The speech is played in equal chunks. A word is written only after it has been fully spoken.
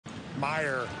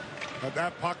Meyer. But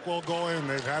that puck will go in.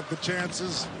 They've had the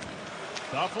chances.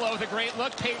 Buffalo with a great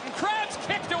look. Peyton Krebs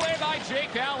kicked away by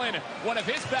Jake Allen. One of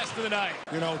his best of the night.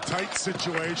 You know, tight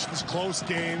situations, close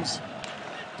games.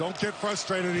 Don't get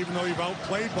frustrated even though you've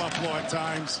outplayed Buffalo at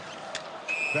times.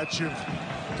 That you've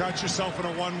got yourself in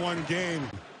a 1-1 game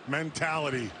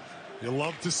mentality. You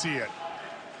love to see it.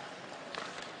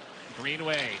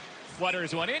 Greenway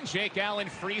flutters one in. Jake Allen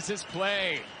freezes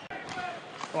play.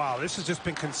 Wow, this has just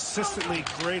been consistently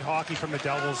great hockey from the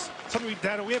Devils. Something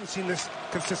we haven't seen this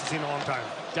consistency in a long time.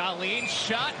 Dahlin's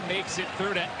shot makes it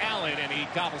through to Allen, and he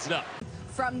gobbles it up.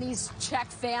 From these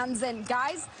Czech fans, and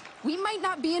guys, we might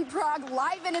not be in Prague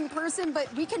live and in person,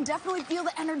 but we can definitely feel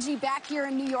the energy back here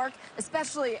in New York,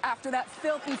 especially after that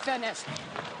filthy finish.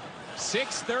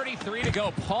 6:33 to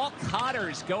go. Paul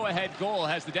Cotter's go-ahead goal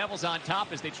has the Devils on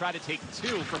top as they try to take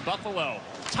two from Buffalo.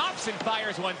 Thompson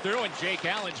fires one through, and Jake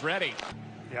Allen's ready.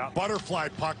 Yeah, butterfly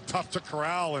puck, tough to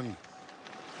corral, and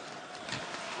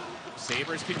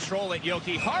Sabres control it.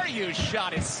 Yoki Haryu's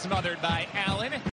shot is smothered by Allen.